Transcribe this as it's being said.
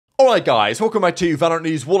Alright guys, welcome back to Valorant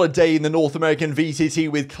News. What a day in the North American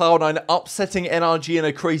VCT with Cloud9 upsetting NRG in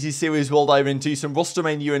a crazy series we'll dive into, some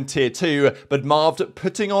rostermania in Tier 2, but Marved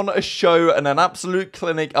putting on a show and an absolute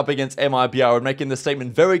clinic up against MIBR and making the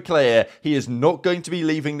statement very clear he is not going to be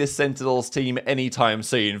leaving this Sentinels team anytime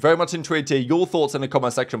soon. Very much intrigued to hear your thoughts in the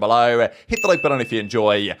comment section below. Hit the like button if you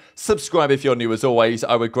enjoy. Subscribe if you're new as always.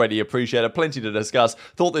 I would greatly appreciate it. Plenty to discuss.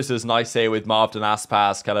 Thought this was nice here with Marved and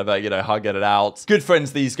Aspas kind of, hugging it out. Good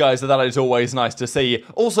friends, these guys. So that is always nice to see.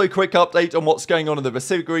 Also, quick update on what's going on in the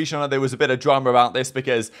Pacific region. I know there was a bit of drama about this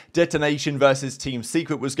because Detonation versus Team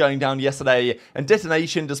Secret was going down yesterday, and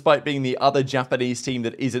Detonation, despite being the other Japanese team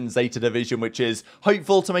that isn't Zeta Division, which is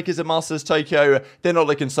hopeful to make it to Masters Tokyo, they're not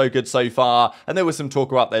looking so good so far, and there was some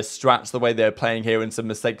talk about their strats, the way they're playing here, and some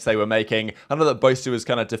mistakes they were making. I know that Boaster was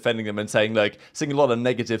kind of defending them and saying, look, seeing a lot of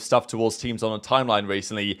negative stuff towards teams on a timeline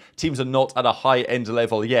recently. Teams are not at a high-end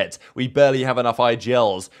level yet. We barely have enough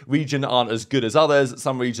IGLs. Region aren't as good as others.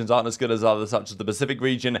 Some regions aren't as good as others, such as the Pacific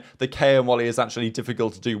region. The KO Molly is actually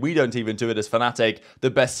difficult to do. We don't even do it as Fnatic, the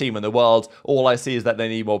best team in the world. All I see is that they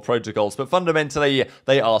need more protocols. But fundamentally,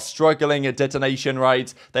 they are struggling at Detonation,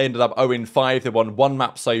 right? They ended up 0-5. They won one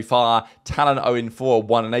map so far. Talon 0-4,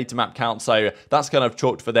 1-8 map count. So that's kind of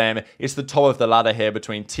chalked for them. It's the top of the ladder here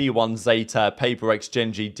between T1, Zeta, PaperX,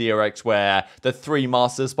 GenG, DRX, where the 3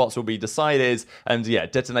 master spots will be decided. And yeah,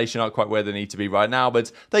 Detonation aren't quite where they need to be right now, but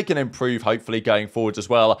they can improve hopefully going forward as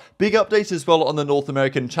well. Big update as well on the North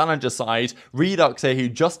American Challenger side. Redux here, who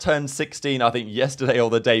just turned 16 I think yesterday or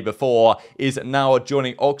the day before, is now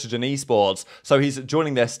joining Oxygen Esports, so he's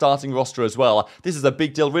joining their starting roster as well. This is a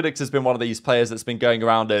big deal. Redux has been one of these players that's been going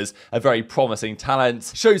around as a very promising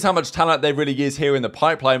talent. Shows how much talent there really is here in the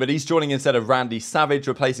pipeline, but he's joining instead of Randy Savage,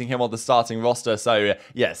 replacing him on the starting roster. So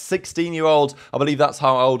yeah, 16-year-old. I believe that's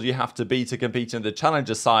how old you have to be to compete in the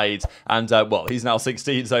Challenger side, and well, he's now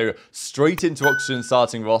 16, so straight into Oxygen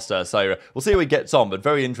starting roster. So we'll see how he gets on, but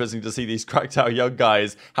very interesting to see these cracked out young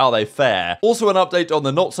guys, how they fare. Also an update on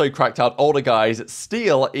the not so cracked out older guys.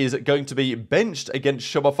 Steel is going to be benched against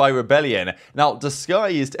Shopify Rebellion. Now,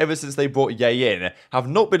 Disguised, ever since they brought Ye in, have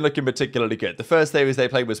not been looking particularly good. The first series they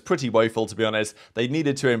played was pretty woeful, to be honest. They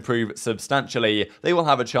needed to improve substantially. They will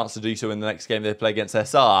have a chance to do so in the next game they play against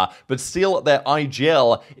SR, but Steel, their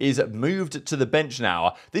IGL, is moved to the bench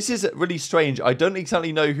now. This is really strange. I don't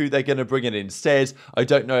exactly know who they're going to bring in instead. I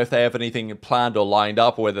don't know if they have anything planned or lined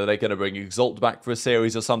up, or whether they're going to bring Exalt back for a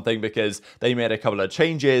series or something, because they made a couple of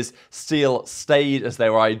changes. Steel stayed as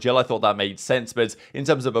their IGL. I thought that made sense, but in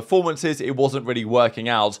terms of performances, it wasn't really working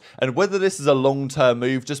out. And whether this is a long-term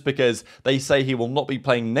move, just because they say he will not be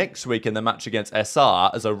playing next week in the match against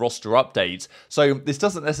SR as a roster update, so this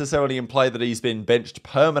doesn't necessarily imply that he's been benched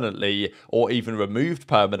permanently or even removed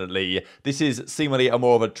permanently. This is seemingly a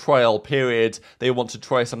more of a trial period. They want to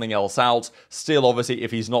try something else out. Still, obviously,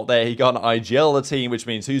 if he's not there, he can't IGL the team, which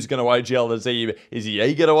means who's going to IGL the team? Is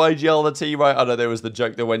EA going to IGL the team, right? I know there was the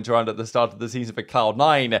joke that went around at the start of the season for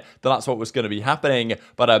Cloud9 that that's what was going to be happening,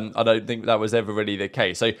 but I don't think that was ever really the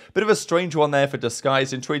case. So, bit of a strange one there for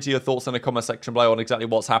Disguise. Intrigued to your thoughts in the comment section below on exactly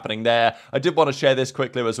what's happening there. I did want to share this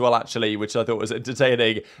quickly as well, actually, which I thought was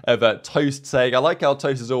entertaining, of Toast saying, I like how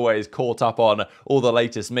Toast is always caught up on all the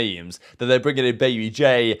latest memes, that they're bringing in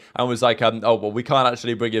babybay, and was like, oh, well, we can't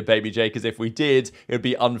actually bring in babybay, because if we did, it would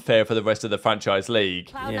be unfair for the rest of the franchise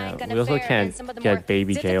league. Yeah, we also can't get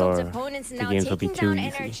babybay, or the games will be too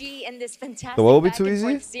easy. The what will be too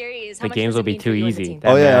easy? The games will be too easy.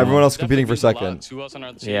 Oh yeah, everyone else competing for second.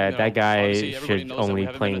 Yeah, that guy should only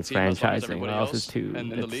play in franchising, or else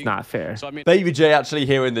it's not fair. babybay actually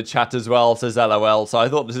here in the chat as well says LOL, so I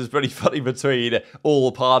thought this is pretty funny between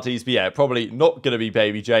all parties, but yeah, probably not going to be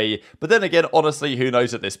babybay. But then again, honestly, who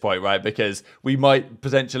knows at this point, right? Because we might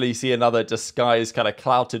potentially see another Disguised kind of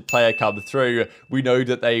clouted player come through. We know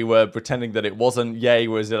that they were pretending that it wasn't Ye,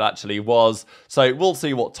 whereas it actually was. So we'll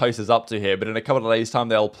see what Toast is up to here, but in a couple of days' time,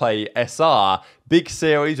 they'll play SR. Big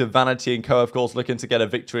series with Vanity and Co, of course, looking to get a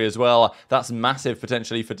victory as well. That's massive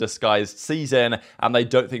potentially for Disguised season, and they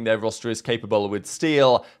don't think their roster is capable with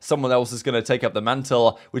Steel. Someone else is going to take up the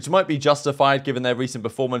mantle, which might be justified given their recent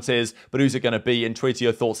performances, but who's it going to be? And tweet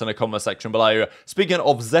your thoughts in the comment section below. Speaking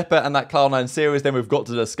of zyppan and that Cloud9 series, then we've got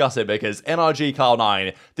to discuss it, because NRG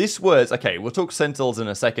Cloud9, this was, okay, we'll talk Sentinels in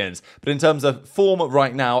a second, but in terms of form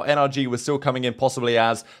right now, NRG was still coming in possibly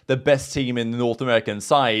as the best team in the North American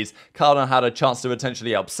side. Cloud9 had a chance chance to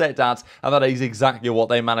potentially upset that, and that is exactly what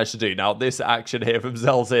they managed to do. Now, this action here from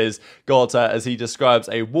Zelz got, as he describes,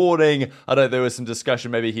 a warning. I know there was some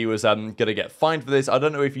discussion, maybe he was going to get fined for this. I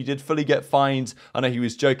don't know if he did fully get fined. I know he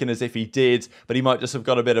was joking as if he did, but he might just have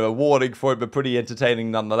got a bit of a warning for it, but pretty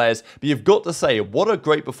entertaining nonetheless. But you've got to say, what a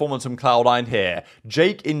great performance from Cloud9 here.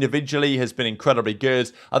 Jake individually has been incredibly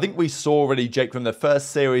good. I think we saw really Jake from the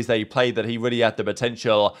first series they played that he really had the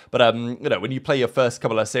potential, but you know, when you play your first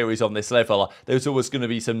couple of series on this level, there's always going to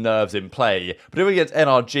be some nerves in play. But here against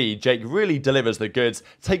NRG, Jake really delivers the goods,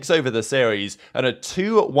 takes over the series, and a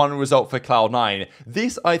 2-1 result for Cloud9.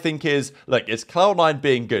 This, I think, is, look, it's Cloud9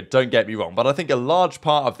 being good, don't get me wrong, but I think a large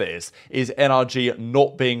part of this is NRG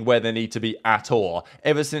not being where they need to be at all.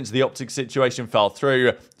 Ever since the OpTic situation fell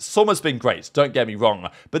through, Sommer's been great, don't get me wrong,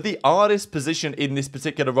 but the artist position in this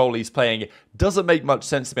particular role he's playing doesn't make much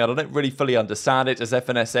sense to me. I don't really fully understand it. As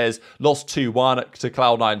FNS says, lost 2-1 to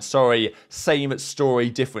Cloud9, sorry, same story,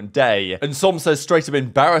 different day. And Som says, straight up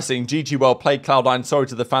embarrassing, GG well played Cloud9, sorry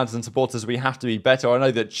to the fans and supporters, we have to be better. I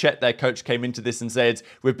know that Chet, their coach, came into this and said,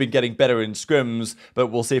 we've been getting better in scrims, but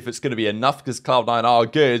we'll see if it's going to be enough, because Cloud9 are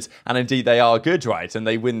good, and indeed they are good, right, and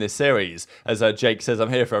they win this series. As Jake says,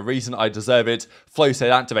 I'm here for a reason, I deserve it. Flow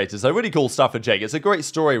state activators. So really cool stuff for Jake. It's a great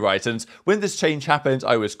story, right, and when this change happened,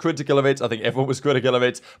 I was critical of it. I think everyone was critical of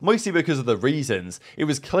it, mostly because of the reasons. It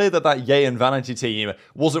was clear that that Ye and Vanity team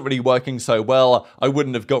wasn't really working so well. I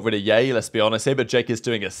wouldn't have got rid of Ye, let's be honest here, but Jake is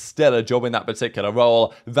doing a stellar job in that particular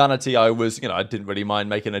role. Vanity, I didn't really mind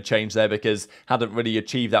making a change there because hadn't really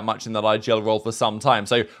achieved that much in that IGL role for some time.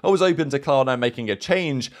 So I was open to Cloud9 making a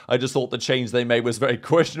change. I just thought the change they made was very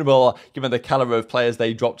questionable given the caliber of players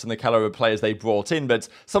they dropped and the caliber of players they brought in. But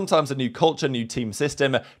sometimes a new culture, new team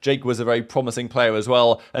system. Jake was a very promising player as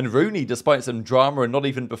well. And Rooney, despite some drama and not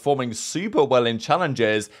even performing super well in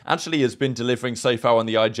challenges, actually has been delivering so far on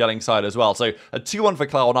the IGLing side as well. So a 2-1 for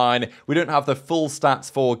Cloud9. We don't have the full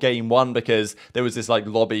stats for game 1 because there was this like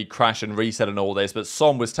lobby crash and reset and all this, but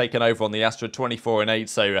Som was taken over on the Astra 24-8,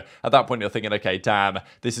 so at that point you're thinking, okay, damn,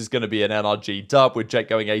 this is going to be an NRG dub with Jake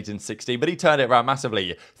going 8-16, but he turned it around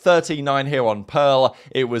massively. 13-9 here on Pearl.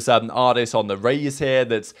 It was Ardis on the Raze here.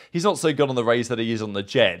 He's not so good on the Raze that he is on the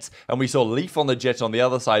Jet, and we saw Leaf on the Jet on the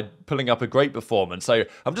other side pulling up a great performance. So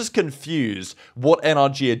I'm just confused what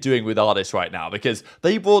NRG are doing with Ardis right now, because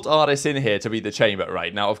they brought Ardis in here to be the Chamber,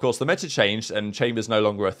 right? Now, of course, the meta changed and Chamber's no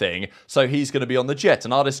longer a thing, so he's going to be on the Jet.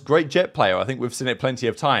 And Ardis, great Jet player. I think we've seen it plenty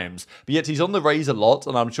of times, but yet he's on the Raze a lot,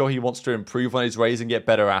 and I'm sure he wants to improve on his Raze and get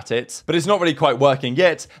better at it, but it's not really quite working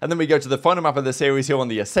yet. And then we go to the final map of the series here on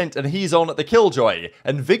the Ascent, and he's on the Killjoy,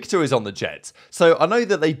 and Victor is on the Jet. So I know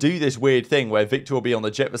that they do this weird thing where Victor will be on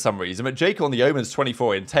the Jet for some reason, but Jake on the Omen's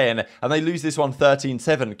 24-10, and they lose this one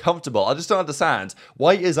 13-7, comfortable. I just don't understand.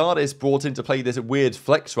 Why is Ardis brought in to play this weird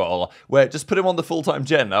flex role where just put him on the full-time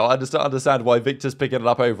Gen? Now, I just don't understand why Victor's picking it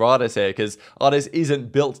up over Ardis here, because Ardis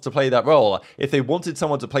isn't built to play that role. If they wanted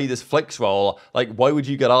someone to play this flex role, like, why would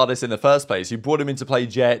you get Ardis in the first place? You brought him in to play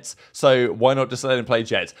Jet, so why not just let him play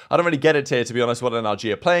Jet? I don't really get it here, to be honest, what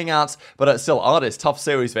NRG are playing at, but still, Ardis, tough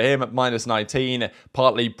series for him at -19,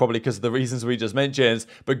 partly probably because of the reasons we just mentioned,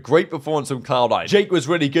 but great performance from Cloud9. Jake was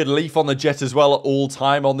really good. Leaf on the Jet as well, all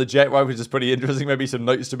time on the Jet, right, which is pretty interesting. Maybe some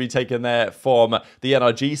notes to be taken there from the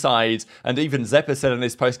NRG side, and even Zeppa said in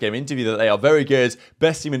his post-game interview that they are very good,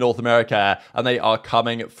 best team in North America, and they are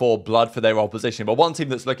coming for blood for their opposition. But one team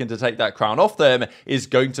that's looking to take that crown off them is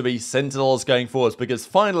going to be Sentinels going forwards, because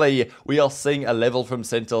finally we are seeing a level from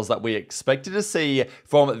Sentinels that we expected to see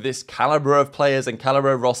from this caliber of players and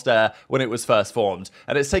caliber of roster when it was first formed,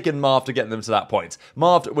 and it's taken Marved to get them to that point.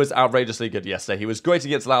 Marved was outrageously good yesterday. He was great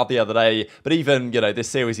against Loud the other day, but even, this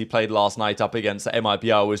series he played last night up against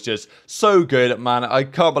MIBR was just so good, man. I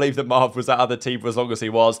can't believe that Marved was that other team for as long as he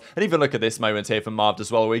was. And even look at this moment here from Marved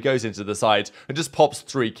as well, where he goes into the side and just pops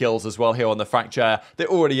 3 kills as well here on the Fracture. They're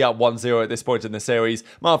already up 1-0 at this point in the series.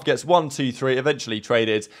 Marved gets 1, 2, 3, eventually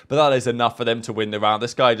traded, but that is enough for them to win the round.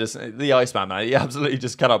 This guy just, the Iceman, man, he absolutely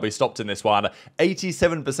just cannot be stopped in this one.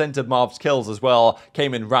 87% of Marved's kills as well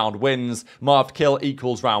came in round wins. Marved kill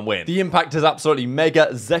equals round win. The impact is absolutely mega.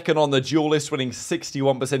 Zekan on the duelist, winning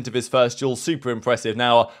 61% of his first duel. Super impressive.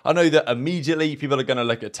 Now, I know that immediately people are going to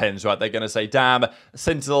look at TenZ, right? They're going to say, damn,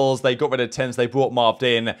 Sentinels, they got rid of TenZ, they brought Marved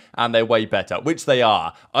in, and they're way better, which they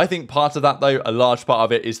are. I think part of that, though, a large part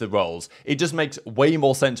of it is the roles. It just makes way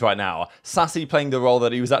more sense right now. Sassy playing the role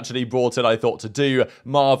that he was actually brought in, I thought, to do.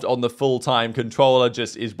 Marved on the full-time controller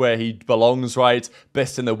just is where he belongs, right?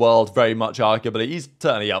 Best in the world, very much arguably. He's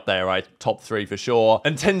certainly up there, right? Top 3 for sure.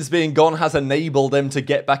 And TenZ being gone has enabled them to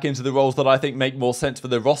get back into the roles that I think make more sense for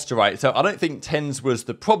the roster, right? So I don't think TenZ was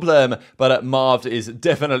the problem, but Marved is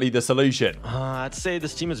definitely definitely the solution? I'd say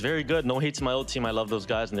this team is very good. No hate to my old team. I love those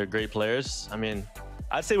guys and they're great players. I mean,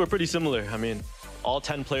 I'd say we're pretty similar. I mean, all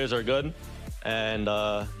 10 players are good. And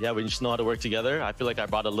yeah, we just know how to work together. I feel like I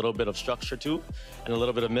brought a little bit of structure too and a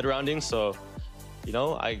little bit of mid-rounding. So, you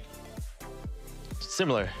know,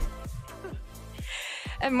 similar.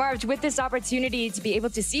 And Marved, with this opportunity to be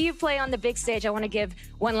able to see you play on the big stage, I want to give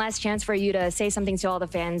one last chance for you to say something to all the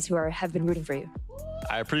fans who have been rooting for you.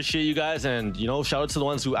 I appreciate you guys, and you know, shout out to the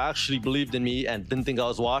ones who actually believed in me and didn't think I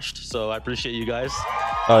was washed. So I appreciate you guys.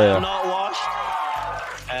 Oh yeah. I'm not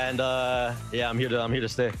washed, and yeah, I'm here to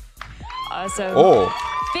stay. Awesome. Oh.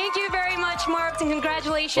 Thank you very much, Marved, and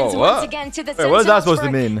congratulations Oh, once again to the Wait, what is that Sentinels supposed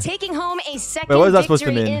to mean? taking home a second what is that supposed to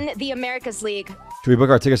victory mean? in the Americas League. Should we book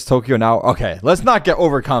our tickets to Tokyo now? Okay, let's not get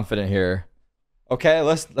overconfident here. Okay,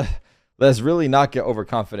 let's really not get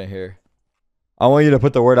overconfident here. I want you to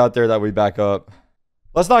put the word out there that we back up.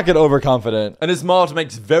 Let's not get overconfident. And as Marved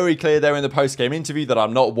makes very clear there in the post-game interview that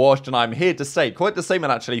I'm not washed and I'm here to stay. Quite the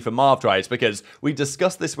statement actually for Marved, right? Because we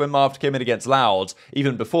discussed this when Marved came in against Loud,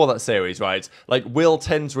 even before that series, right? Like, will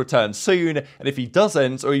TenZ return soon? And if he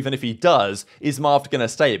doesn't, or even if he does, is Marved going to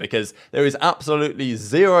stay? Because there is absolutely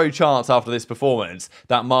zero chance after this performance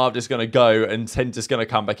that Marved is going to go and TenZ is going to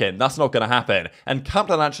come back in. That's not going to happen. And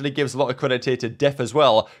Captain actually gives a lot of credit here to Dephh as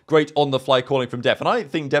well. Great on-the-fly calling from Dephh. And I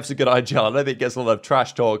think Deph's a good IGL. I don't think he gets a lot of trash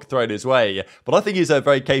talk thrown his way, but I think he's a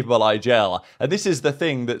very capable IGL, and this is the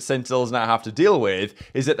thing that Sentinels now have to deal with,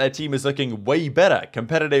 is that their team is looking way better,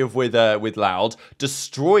 competitive with Loud,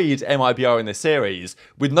 destroyed MIBR in this series,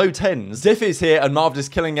 with no TenZ. Dephh is here, and Marved is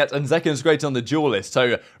killing it, and Zekken's great on the duelist,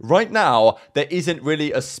 so right now, there isn't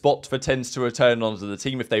really a spot for TenZ to return onto the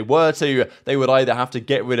team. If they were to, they would either have to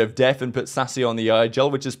get rid of Dephh and put Sassy on the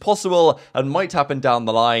IGL, which is possible, and might happen down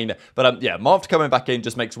the line, but yeah, Marved coming back in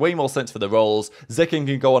just makes way more sense for the roles. Zekken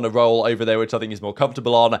can go on a roll over there, which I think he's more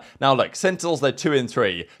comfortable on. Now, look, Sentinels, they're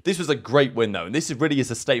 2-3. This was a great win, though, and this really is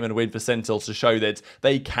a statement win for Sentinels to show that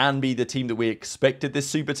they can be the team that we expected this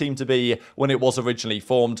super team to be when it was originally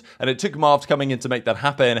formed, and it took Marved coming in to make that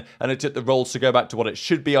happen, and it took the roles to go back to what it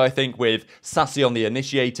should be, I think, with Sassy on the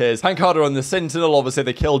initiators, Hank Harder on the Sentinel, obviously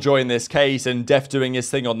the Killjoy in this case, and Dephh doing his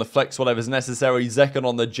thing on the flex, whatever's necessary, Zekken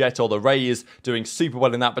on the Jet or the Rays, doing super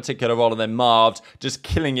well in that particular role, and then Marved just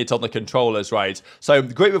killing it on the controllers, right? So,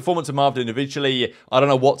 great performance of Marved individually. I don't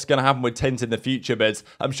know what's going to happen with TenZ in the future, but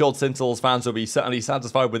I'm sure Sentinels fans will be certainly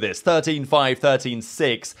satisfied with this. 13-5,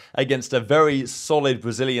 13-6 against a very solid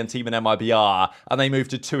Brazilian team in MIBR, and they move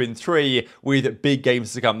to 2-3 with big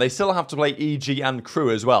games to come. They still have to play EG and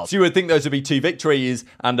Crew as well. So you would think those would be 2 victories,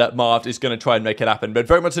 and Marved is going to try and make it happen. But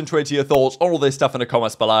very much interested to your thoughts on all this stuff in the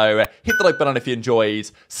comments below. Hit the like button if you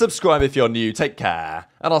enjoyed. Subscribe if you're new. Take care,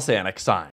 and I'll see you next time.